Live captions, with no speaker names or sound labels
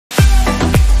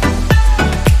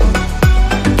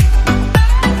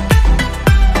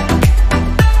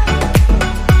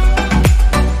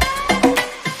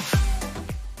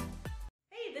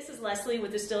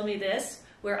with Distill Me This,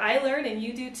 where I learn, and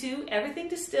you do too, everything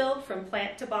distilled from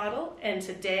plant to bottle. And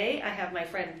today I have my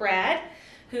friend Brad,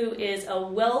 who is a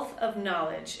wealth of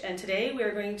knowledge. And today we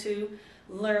are going to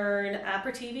learn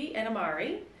Aperitivo and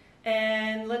Amaro.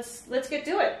 And let's get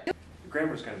to it.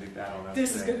 Grammar's going to do that on us.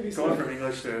 This is going to be going from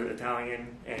English to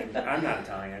Italian, and I'm not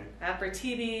Italian.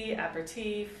 Aperitivo,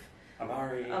 aperitif,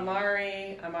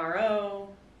 Amari, Amaro.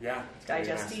 Yeah.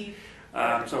 Digestive.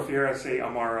 Nice. So if you hear us say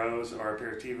Amaros or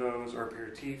Aperitivos or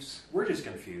Aperitifs, we're just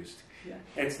confused. Yeah.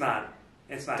 It's not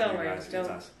Don't you worry. guys, it's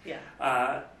us. Yeah.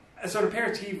 So an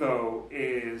Aperitivo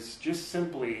is just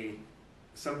simply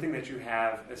something that you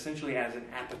have essentially as an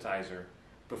appetizer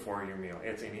before your meal.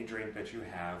 It's any drink that you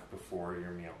have before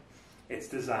your meal. It's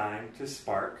designed to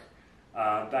spark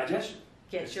digestion.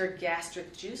 Get your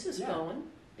gastric juices going.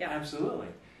 Yeah. Absolutely.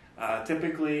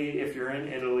 Typically, if you're in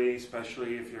Italy,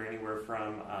 especially if you're anywhere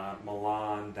from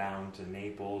Milan down to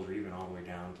Naples, or even all the way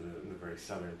down to the very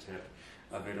southern tip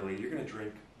of Italy, you're going to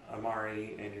drink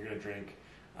Amari, and you're going to drink,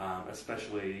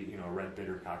 especially a red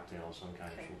bitter cocktail of some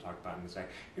kind, which we'll talk about in a sec.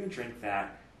 You're going to drink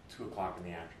that 2 o'clock in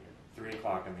the afternoon, 3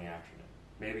 o'clock in the afternoon,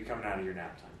 maybe coming out of your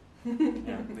nap time.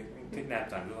 Yeah, take nap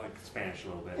time. Do like Spanish a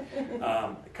little bit.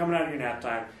 Coming out of your nap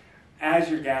time.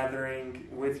 As you're gathering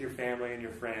with your family and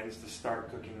your friends to start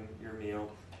cooking your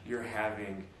meal, you're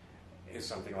having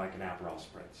something like an Aperol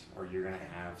spritz, or you're going to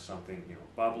have something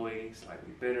bubbly,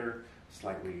 slightly bitter,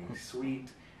 slightly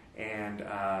sweet, and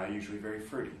usually very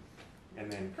fruity.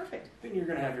 And then, then you're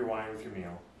going to have your wine with your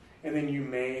meal, and then you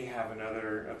may have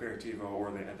another aperitivo,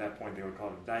 or at that point they would call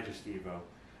it a digestivo,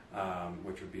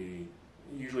 which would be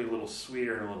usually a little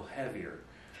sweeter and a little heavier.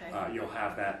 Okay. You'll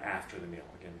have that after the meal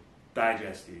again.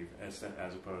 Digestive as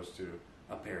opposed to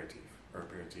aperitif or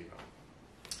aperitivo.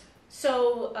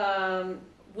 So,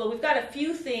 well, we've got a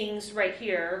few things right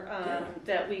here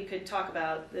that we could talk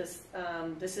about. This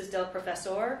is Del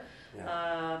Professore.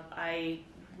 Yeah. I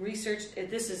researched it.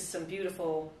 This is some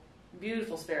beautiful,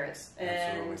 beautiful spirits.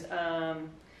 Absolutely. And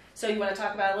so you want to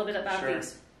talk about a little bit about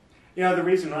these? The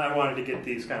reason I wanted to get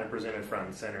these kind of presented front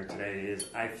and center today is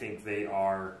I think they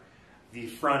are the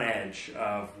front edge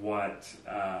of what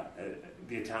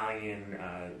the Italian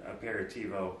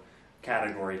aperitivo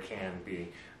category can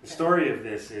be. The story of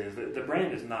this is that the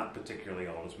brand is not particularly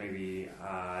old. It's maybe,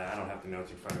 I don't have the notes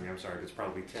in front of me, I'm sorry, it's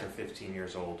probably 10 or 15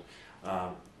 years old.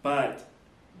 But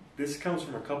this comes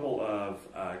from a couple of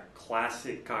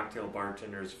classic cocktail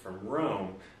bartenders from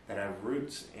Rome that have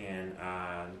roots in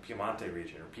the Piemonte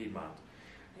region, or Piedmont.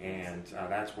 And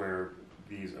that's where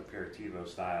these aperitivo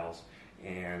styles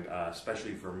and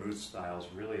especially vermouth styles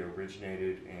really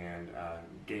originated and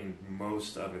gained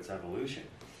most of its evolution.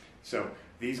 So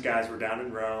these guys were down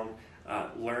in Rome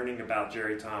learning about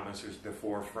Jerry Thomas, who's the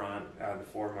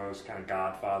foremost kind of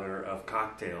godfather of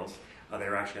cocktails. They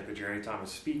were actually at the Jerry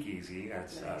Thomas Speakeasy,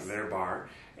 that's their bar,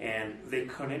 and they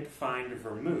couldn't find a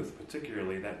vermouth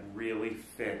particularly that really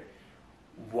fit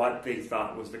what they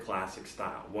thought was the classic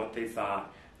style, what they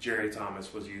thought Jerry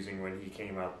Thomas was using when he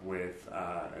came up with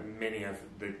many of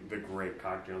the great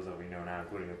cocktails that we know now,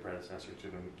 including the predecessor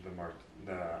to the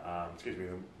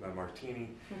Martini,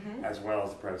 as well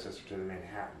as the predecessor to the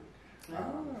Manhattan.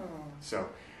 So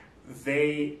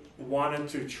they wanted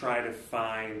to try to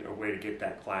find a way to get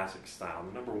that classic style.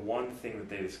 The number one thing that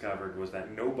they discovered was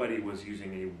that nobody was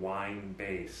using a wine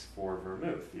base for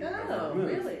vermouth.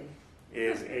 Really?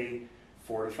 Is a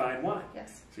fortified wine.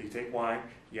 Yes. So you take wine,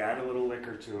 you add a little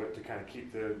liquor to it to kind of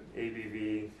keep the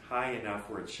ABV high enough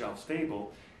where it's shelf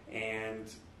stable,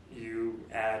 and you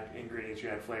add ingredients, you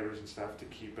add flavors and stuff to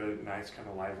keep a nice kind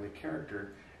of lively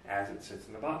character as it sits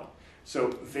in the bottle.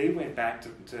 So they went back to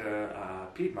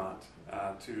Piedmont,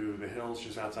 to the hills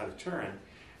just outside of Turin,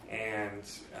 and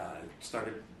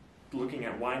started looking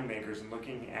at winemakers and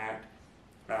looking at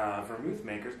vermouth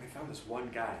makers, and they found this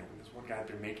one guy. Had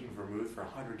been making vermouth for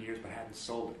 100 years but hadn't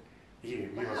sold it. He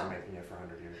wasn't making it for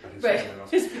 100 years, but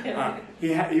his family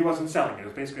was. He wasn't selling it. It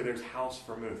was basically their house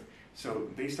vermouth. So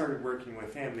they started working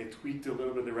with him. They tweaked a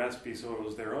little bit of the recipe so it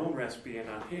was their own recipe and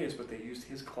not his, but they used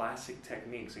his classic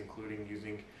techniques, including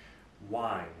using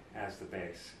wine as the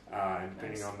base, and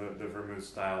depending on the vermouth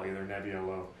style, either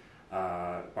Nebbiolo,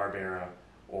 Barbera,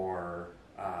 or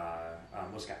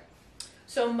Muscat.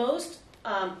 So most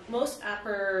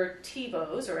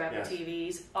aperitivos or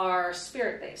aperitivs are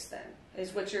spirit-based then,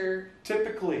 is what you're...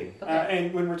 Typically.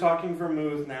 And when we're talking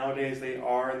vermouth, nowadays they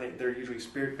are, and they're usually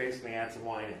spirit-based and they add some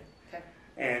wine in. Okay.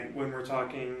 And when we're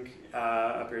talking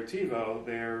aperitivo,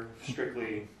 they're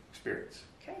strictly spirits.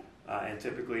 Okay. And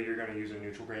typically you're going to use a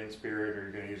neutral grain spirit, or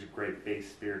you're going to use a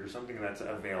grape-based spirit, or something that's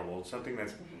available, something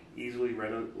that's easily,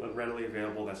 readily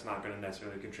available, that's not going to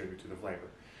necessarily contribute to the flavor.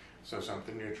 So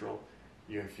something neutral.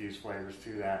 You infuse flavors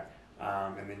to that.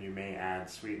 And then you may add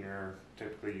sweetener.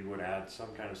 Typically you would add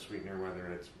some kind of sweetener, whether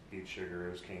it's beet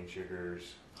sugars, cane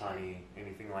sugars, honey,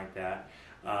 anything like that.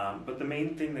 But the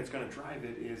main thing that's going to drive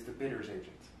it is the bitters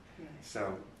agents. Nice.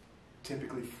 So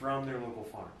typically from their local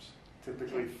farms,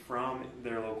 typically from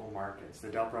their local markets. The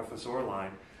Del Professore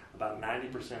line, about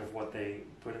 90% of what they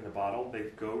put in the bottle, they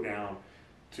go down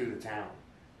to the town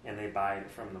and they buy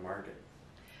it from the market.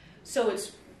 So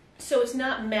it's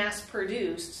not mass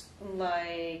produced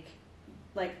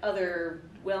like other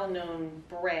well-known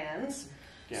brands.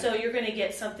 Yeah. So you're going to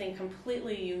get something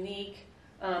completely unique.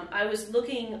 I was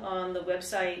looking on the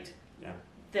website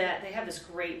that they have this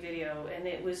great video, and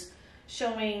it was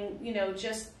showing,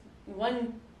 just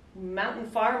one mountain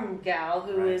farm gal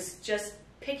who is just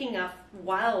picking up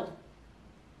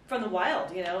from the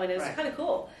wild, and it's kind of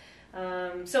cool.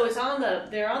 So it's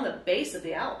they're on the base of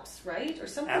the Alps, right? Or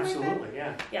something Absolutely, like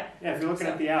that? Yeah, if you're looking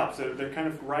at the Alps, they're kind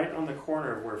of right on the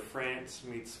corner of where France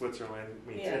meets Switzerland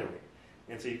meets Italy.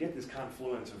 And so you get this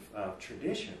confluence of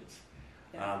traditions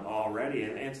already.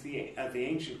 And it's the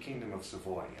ancient kingdom of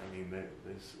Savoy. I mean,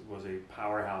 this was a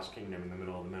powerhouse kingdom in the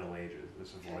middle of the Middle Ages, the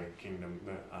Savoy kingdom,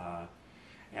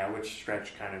 which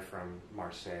stretched kind of from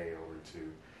Marseille over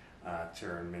to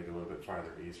Turin, maybe a little bit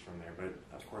farther east from there. But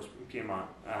of course, Piedmont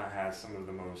has some of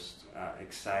the most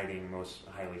exciting, most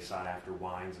highly sought after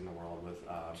wines in the world, with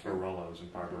Barolos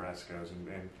and Barbarescos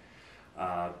and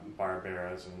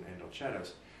Barberas and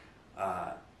Dolcettos.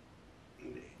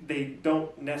 They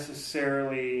don't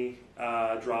necessarily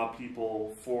draw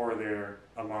people for their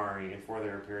Amari and for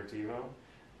their Aperitivo.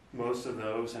 Most of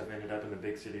those have ended up in the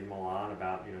big city of Milan,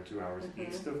 about 2 hours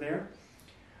east of there.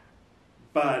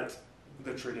 But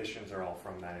the traditions are all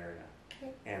from that area,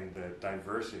 and the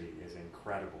diversity is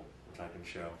incredible, which I can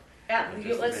show.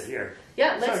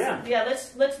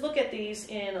 Let's look at these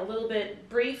in a little bit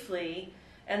briefly,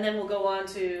 and then we'll go on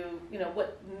to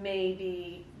what may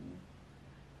be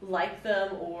like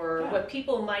them, or what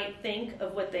people might think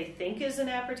of what they think is an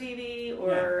aperitivo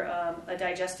or a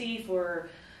digestif or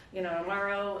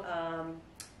Amaro,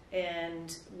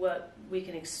 and what we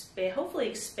can hopefully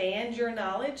expand your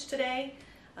knowledge today.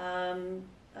 I'm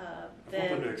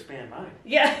hoping to expand mine.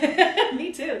 Yeah,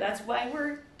 me too. That's why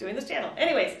we're doing this channel.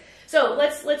 Anyways, so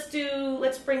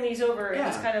let's bring these over and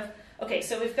just kind of. Okay,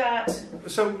 so we've got.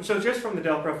 So just from the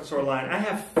Del Professore line, I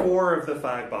have 4 of the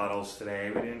 5 bottles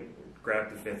today. We didn't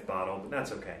grab the 5th bottle, but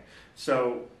that's okay.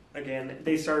 So again,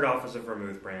 they started off as a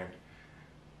vermouth brand.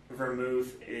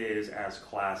 Vermouth is as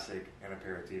classic an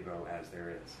aperitivo as there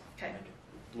is. Okay.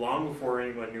 Long before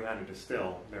anyone knew how to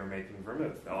distill, they were making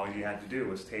vermouth. All you had to do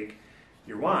was take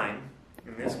your wine,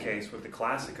 in this case with the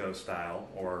Classico style,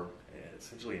 or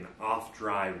essentially an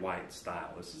off-dry white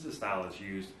style. This is a style that's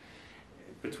used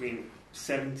between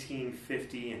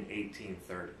 1750 and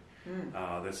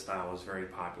 1830. This style was very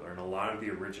popular, and a lot of the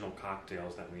original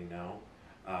cocktails that we know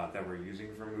that were using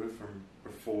vermouth from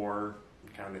before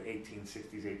kind of the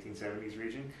 1860s, 1870s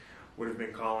region would have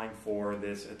been calling for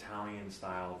this Italian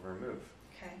style vermouth.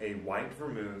 Okay. A white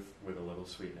vermouth with a little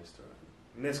sweetness to it.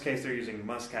 In this case, they're using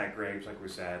muscat grapes, like we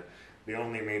said. The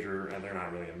only major, and they're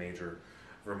not really a major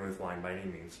vermouth line by any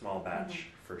means, small batch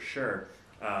for sure.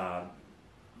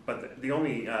 But the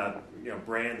only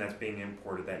brand that's being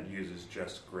imported that uses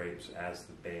just grapes as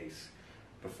the base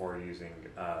before using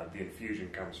the infusion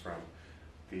comes from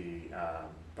the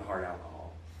hard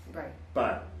alcohol. Right.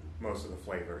 But most of the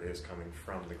flavor is coming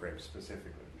from the grapes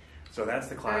specifically. So that's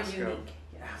the Classico. Very unique.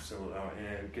 Yeah. Absolutely. And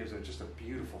it gives it just a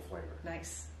beautiful flavor.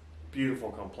 Nice.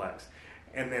 Beautiful, complex.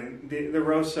 And then the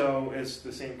Rosso is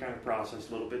the same kind of process,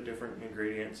 a little bit different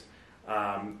ingredients.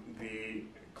 The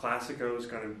Classico is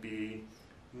going to be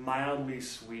mildly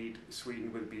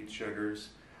sweetened with beet sugars,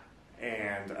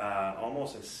 and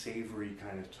almost a savory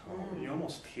kind of tone. You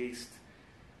almost taste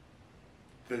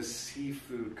the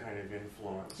seafood kind of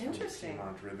influence from the sea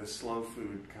mantra, the slow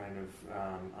food kind of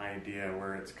idea,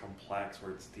 where it's complex,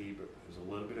 where it's deep. There's a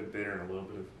little bit of bitter and a little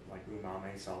bit of like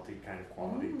umami, salty kind of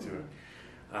quality to it.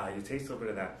 You taste a little bit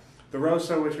of that. The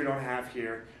Rosso, which we don't have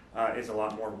here, is a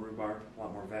lot more rhubarb, a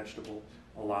lot more vegetable,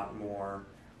 a lot more,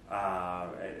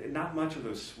 not much of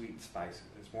those sweet spices.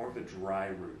 It's more of the dry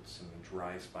roots and the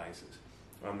dry spices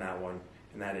on that one,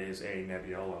 and that is a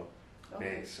Nebbiolo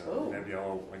base. So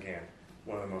Nebbiolo, again,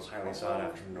 one of the most highly sought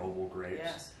after noble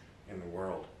grapes in the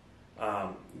world.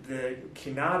 The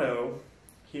Chinado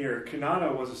here,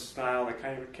 Chinado was a style that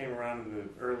kind of came around in the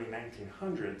early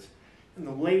 1900s. In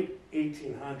the late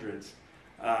 1800s,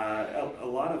 a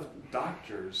lot of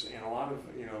doctors and a lot of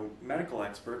medical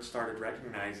experts started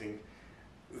recognizing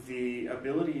the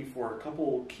ability for a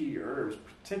couple key herbs,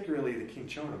 particularly the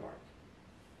cinchona bark,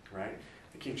 right?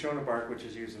 The cinchona bark, which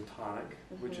is used in tonic,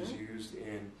 which is used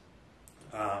in,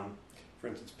 for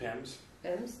instance, Pimm's.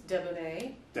 Pimm's,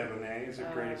 Debonnaire. Debonnaire is a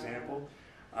great example.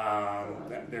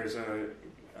 There's a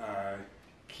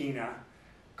quina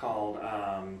called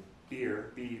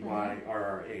beer,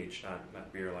 B-Y-R-R-H,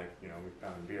 not beer like we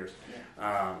found in beers.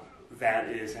 Yeah. That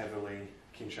is heavily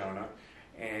cinchona,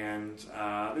 and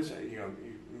there's you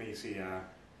may see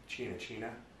China,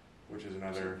 which is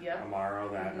another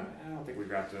Amaro that I don't think we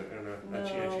got to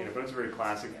China, but it's a very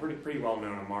classic, pretty well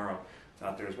known Amaro. It's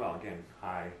out there as well. Again,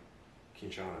 high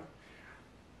cinchona.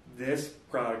 This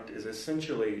product is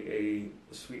essentially a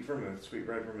sweet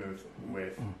red vermouth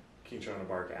with cinchona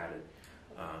bark added.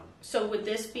 So would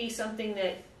this be something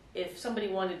that if somebody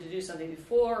wanted to do something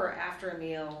before or after a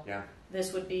meal,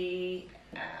 this would be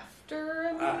after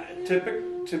a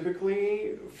meal?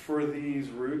 Typically, for these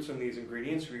roots and these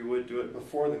ingredients, we would do it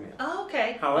before the meal. Oh,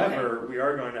 okay. However, we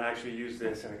are going to actually use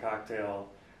this in a cocktail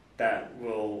that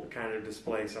will kind of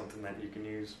display something that you can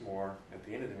use more at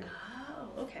the end of the meal.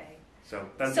 Oh, okay. So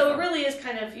that's it really is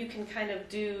kind of, you can kind of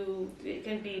do, it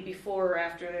can be before or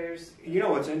after there's...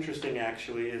 what's interesting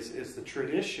actually is the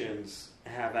traditions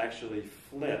have actually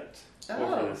flipped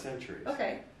over the centuries.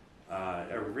 Okay.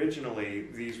 Originally,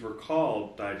 these were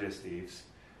called digestives,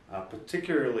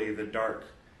 particularly the dark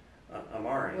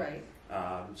Amari. Right.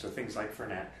 So things like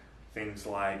Fernet, things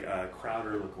like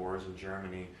Crowder liqueurs in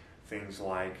Germany, things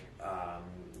like,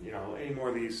 any more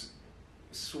of these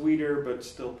sweeter but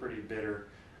still pretty bitter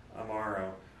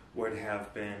Amaro would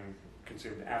have been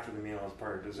consumed after the meal as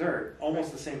part of dessert,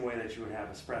 almost the same way that you would have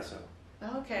espresso in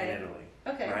Italy.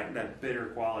 Okay. Right? That bitter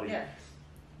quality. Yeah.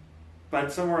 But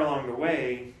somewhere along the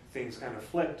way, things kind of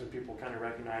flipped and people kind of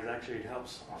recognized actually it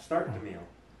helps start the meal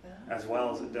as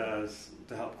well as it does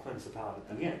to help cleanse the palate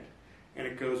at the end. And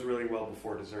it goes really well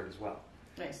before dessert as well.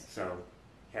 Nice. So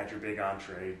you had your big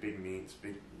entree, big meats,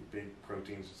 big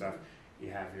proteins and stuff. You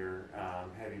have your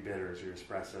heavy bitters, your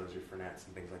espressos, your Fernets,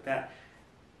 and things like that.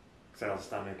 Settle the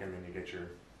stomach, and then you get your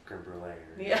creme brulee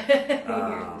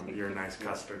or your nice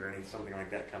custard or something like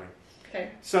that coming.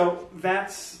 Okay. So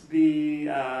that's the,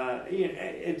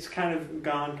 it's kind of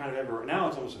gone kind of everywhere. Now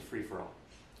it's almost a free-for-all.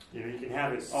 You can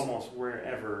have it almost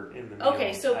wherever in the meal.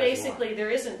 Okay, so basically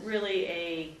there isn't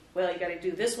really you got to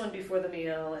do this one before the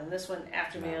meal and this one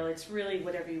after meal. It's really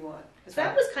whatever you want. Because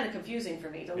that was kind of confusing for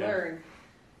me to learn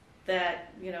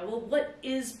that, what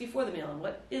is before the meal and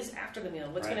what is after the meal?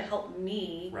 What's going to help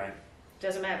me? Right.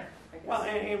 Doesn't matter. Well,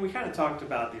 and we kind of talked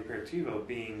about the aperitivo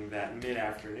being that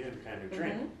mid-afternoon kind of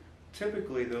drink.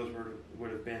 Typically, those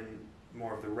would have been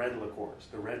more of the red liqueurs,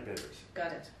 the red bitters.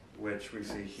 Got it. Which we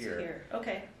see here.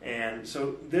 Okay. And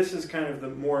so this is kind of the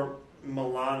more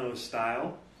Milano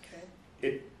style. Okay.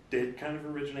 It did kind of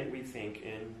originate, we think,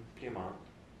 in Piedmont.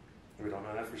 We don't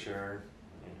know that for sure.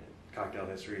 Cocktail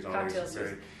history is always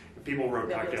very... People wrote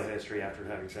cocktail history after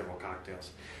having several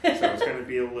cocktails. So it's going to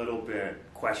be a little bit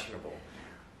questionable.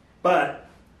 But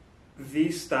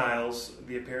these styles,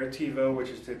 the aperitivo, which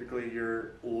is typically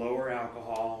your lower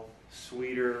alcohol,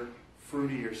 sweeter,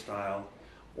 fruitier style,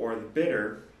 or the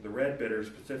bitter, the red bitter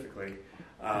specifically,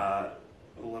 a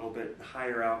little bit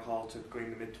higher alcohol, typically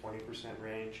in the mid-20%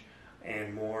 range,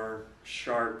 and more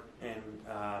sharp and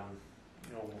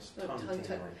almost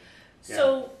tongue-tingling. Yeah.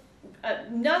 So,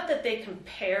 not that they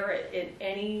compare it in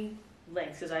any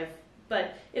lengths,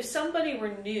 but if somebody were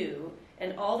new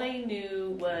and all they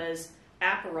knew was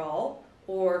Aperol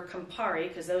or Campari,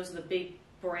 because those are the big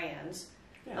brands,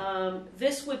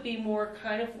 this would be more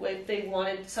kind of if they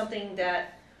wanted something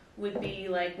that would be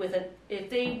like if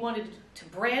they wanted to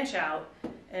branch out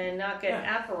and not get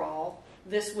Aperol,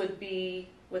 this would be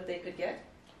what they could get?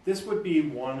 This would be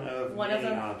one of many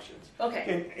options. Okay.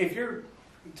 And if you're,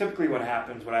 typically what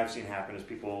I've seen happen is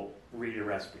people read a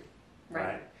recipe,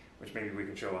 right? Which maybe we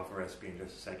can show off a recipe in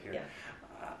just a sec here. Yeah.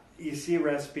 You see a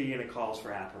recipe and it calls for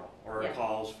Aperol or it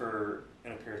calls for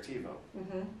an aperitivo.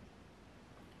 Mm-hmm.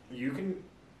 You can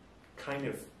kind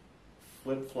of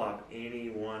flip-flop any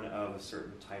one of a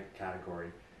certain type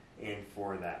category in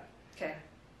for that. Okay.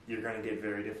 You're going to get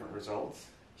very different results.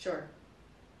 Sure.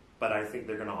 But I think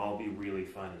they're going to all be really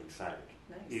fun and exciting.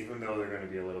 Nice. Even though they're going to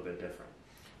be a little bit different.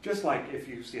 Just like if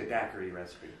you see a daiquiri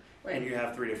recipe and you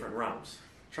have 3 different rums.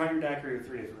 Try your daiquiri with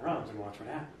 3 different rums and watch what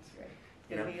happens. Right.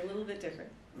 It'll be a little bit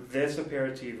different. This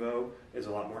aperitivo is a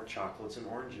lot more chocolates and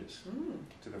oranges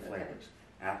to the flavors.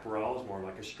 Aperol is more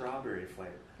like a strawberry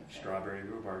flavor, strawberry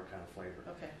rhubarb kind of flavor.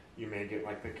 Okay. You may get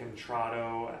like the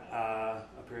Contrado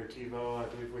aperitivo. I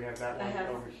believe we have that one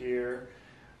over here.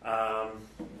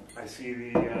 I see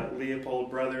the Leopold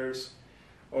brothers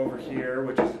over here,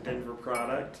 which is a Denver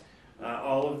product.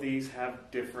 All of these have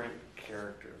different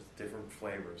characters, different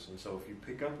flavors. And so if you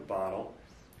pick up a bottle,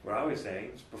 what I always say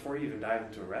is before you even dive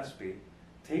into a recipe,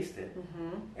 taste it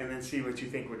and then see what you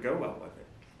think would go well with it.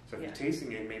 So if you're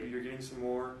tasting it, maybe you're getting some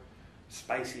more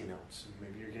spicy notes.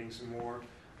 Maybe you're getting some more,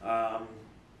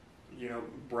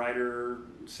 brighter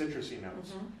citrusy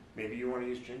notes. Maybe you want to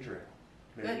use ginger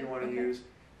ale. Maybe you want to use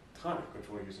tonic, which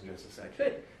we'll use in just a second.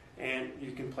 Good. And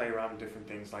you can play around with different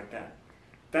things like that.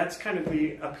 That's kind of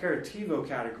the Aperitivo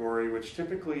category, which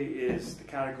typically is the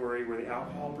category where the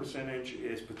alcohol percentage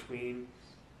is between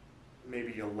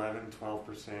maybe 11,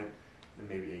 12%, and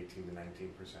maybe 18 to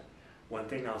 19%. One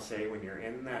thing I'll say, when you're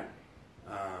in that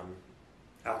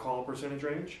alcohol percentage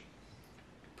range,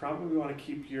 probably want to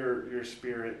keep your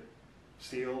spirit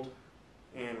sealed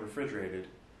and refrigerated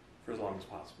for as long as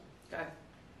possible. Okay.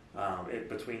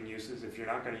 Between uses, if you're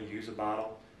not going to use a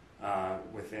bottle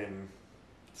within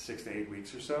 6 to 8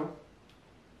 weeks or so,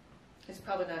 it's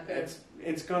probably not good.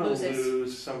 It's going to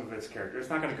lose some of its character. It's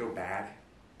not going to go bad,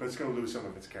 but it's going to lose some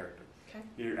of its character. Okay.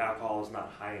 Your alcohol is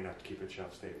not high enough to keep it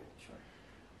shelf stable. Sure.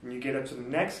 When you get up to the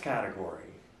next category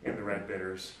in the red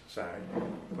bitters side,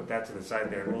 put that to the side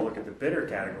there, and we'll look at the bitter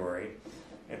category.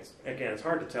 It's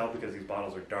hard to tell because these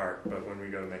bottles are dark, but when we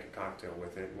go to make a cocktail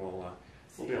with it, we'll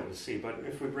be able to see. But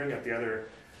if we bring up the other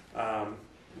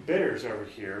bitters over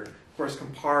here, of course,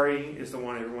 Campari is the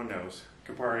one everyone knows.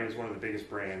 Campari is one of the biggest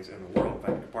brands in the world. In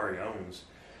fact, Campari owns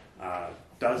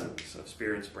dozens of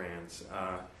spirits brands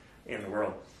in the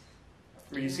world.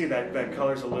 You see that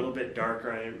color's a little bit darker,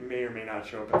 and it may or may not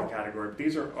show up in the category. But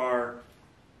these are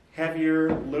heavier,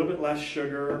 a little bit less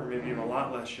sugar, or maybe even a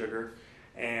lot less sugar.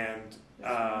 And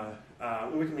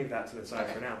we can leave that to the side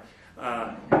for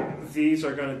now. These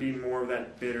are going to be more of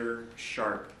that bitter,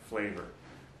 sharp flavor.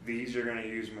 These are going to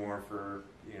use more for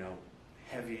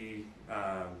heavy,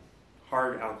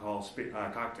 hard alcohol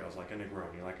cocktails like a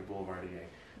Negroni, like a Boulevardier.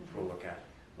 We'll look at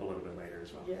a little bit later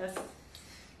as well. Yes.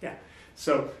 Yeah.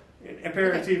 So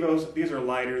aperitivos, these are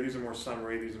lighter. These are more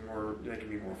summery. They can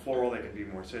be more floral. They can be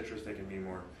more citrus. They can be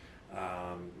more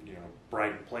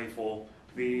bright and playful.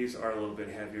 These are a little bit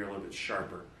heavier, a little bit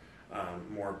sharper,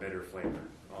 more bitter flavor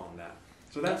on that.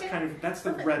 So that's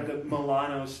the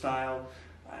Milano style.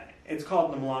 It's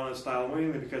called the Milano style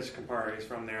mainly because Campari is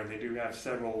from there. They do have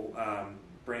several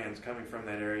brands coming from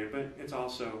that area, but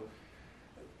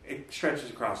it stretches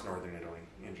across northern Italy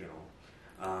in general.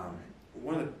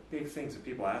 One of the big things that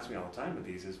people ask me all the time with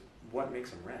these is what makes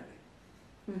them red?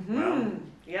 Well,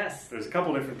 yes. There's a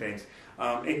couple different things.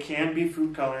 It can be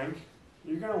food coloring.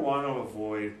 You're going to want to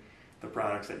avoid the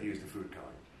products that use the food coloring.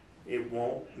 It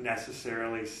won't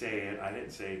necessarily say it. I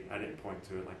didn't point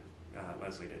to it like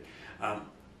Leslie did.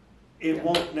 It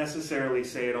won't necessarily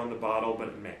say it on the bottle, but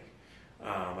it may.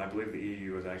 I believe the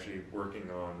EU is actually working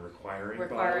on requiring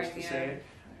bottles to say it.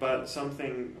 But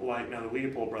something like, now the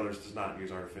Leopold Brothers does not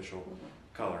use artificial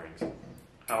colorings.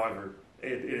 However,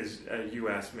 it is a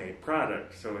U.S. made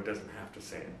product, so it doesn't have to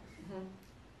say it.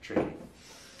 Tricky.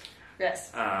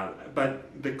 Yes.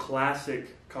 But the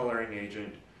classic coloring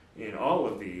agent in all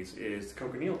of these is the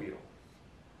cochineal beetle,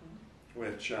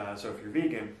 which, so if you're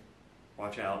vegan,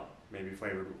 watch out, maybe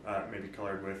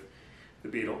colored with the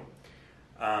beetle.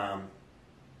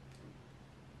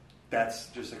 That's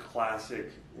just a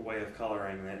classic way of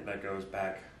coloring that goes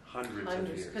back hundreds of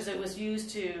years. Because it was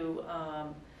used to,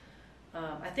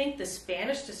 I think the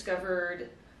Spanish discovered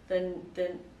the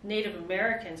Native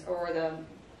Americans, or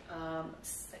I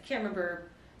can't remember,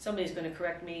 somebody's going to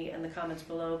correct me in the comments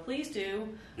below, please do.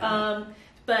 Yeah.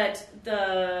 But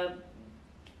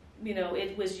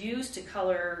it was used to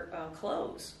color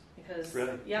clothes because,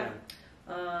 really? Yeah.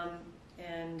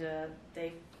 And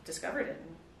they discovered it.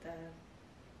 And,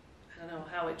 I don't know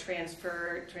how it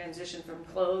transitioned from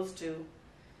clothes to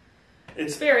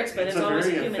spirits, but it's always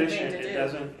a human thing to do.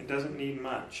 It doesn't need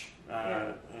much.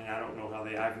 And I don't know how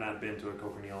I've not been to a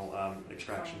cochineal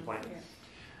extraction plant.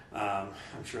 Yeah.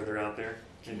 I'm sure they're out there.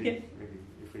 Maybe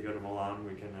if we go to Milan,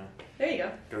 we can there you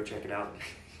go check it out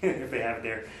if they have it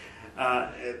there.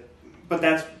 But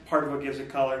that's part of what gives it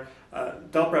color.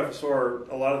 Del Professore,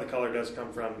 a lot of the color does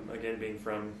come from, again, being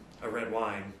from a red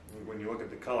wine. When you look at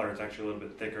the color, it's actually a little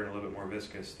bit thicker and a little bit more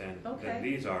viscous than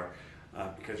these are,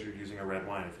 because you're using a red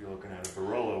wine. If you're looking at a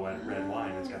Barolo red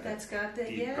wine, it's got the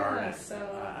deep garnet. So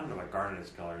I don't know what garnet is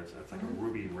color. It's like a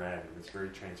ruby red, and it's very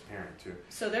transparent too.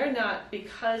 So they're not,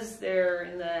 because they're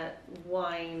in that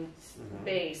wine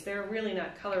base, they're really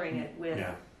not coloring it with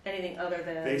anything other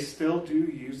than... They still do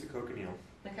use the cochineal.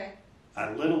 Okay.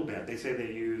 A little bit. They say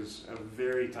they use a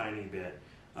very tiny bit,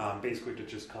 basically to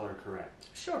just color correct.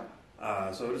 Sure.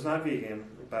 So it is not vegan,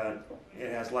 but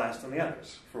it has less than the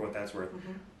others, for what that's worth.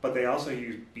 Mm-hmm. But they also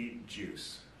use beet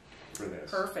juice for this.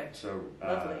 Perfect. So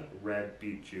Lovely. red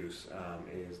beet juice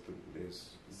is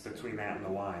between that and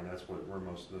the wine. That's where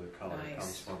most of the color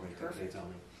comes from. They tell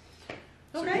me.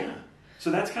 So, Okay. yeah. So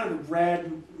that's kind of the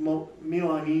red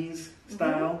Milanese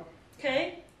style.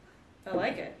 Okay. I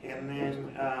like it. And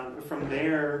then from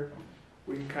there,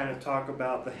 we can kind of talk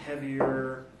about the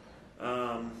heavier,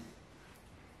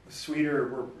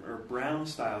 sweeter or brown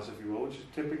styles, if you will, which is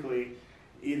typically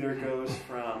either goes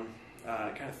from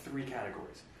kind of three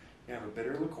categories. You have a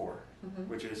bitter liqueur,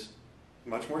 which is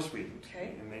much more sweetened.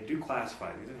 Okay. And they do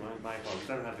classify these. My apologies,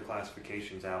 I don't have the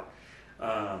classifications out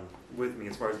with me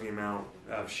as far as the amount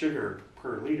of sugar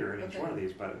per liter in each one of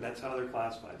these, but that's how they're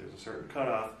classified. There's a certain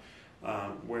cutoff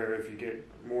where if you get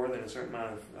more than a certain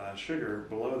amount of sugar,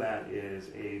 below that is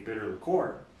a bitter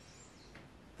liqueur.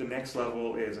 The next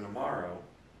level is an Amaro,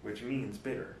 which means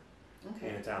bitter in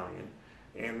Italian.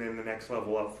 And then the next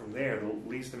level up from there, the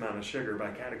least amount of sugar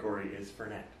by category is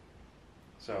Fernet.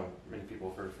 So many people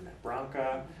have heard of Fernet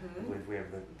Branca. I believe we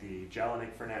have the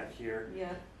Gelanic Fernet here.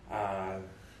 Yeah.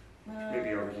 Maybe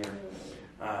over here.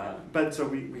 But so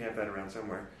we have that around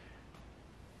somewhere.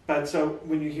 But so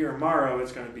when you hear Amaro,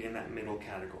 it's going to be in that middle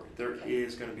category. There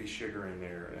is going to be sugar in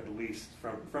there, at least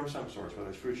from some source, whether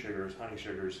it's fruit sugars, honey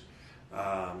sugars,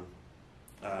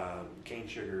 cane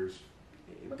sugars,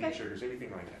 beet sugars,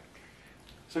 anything like that.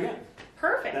 So yeah,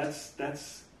 perfect.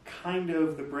 That's kind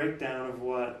of the breakdown of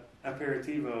what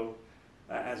Aperitivo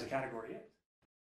as a category is.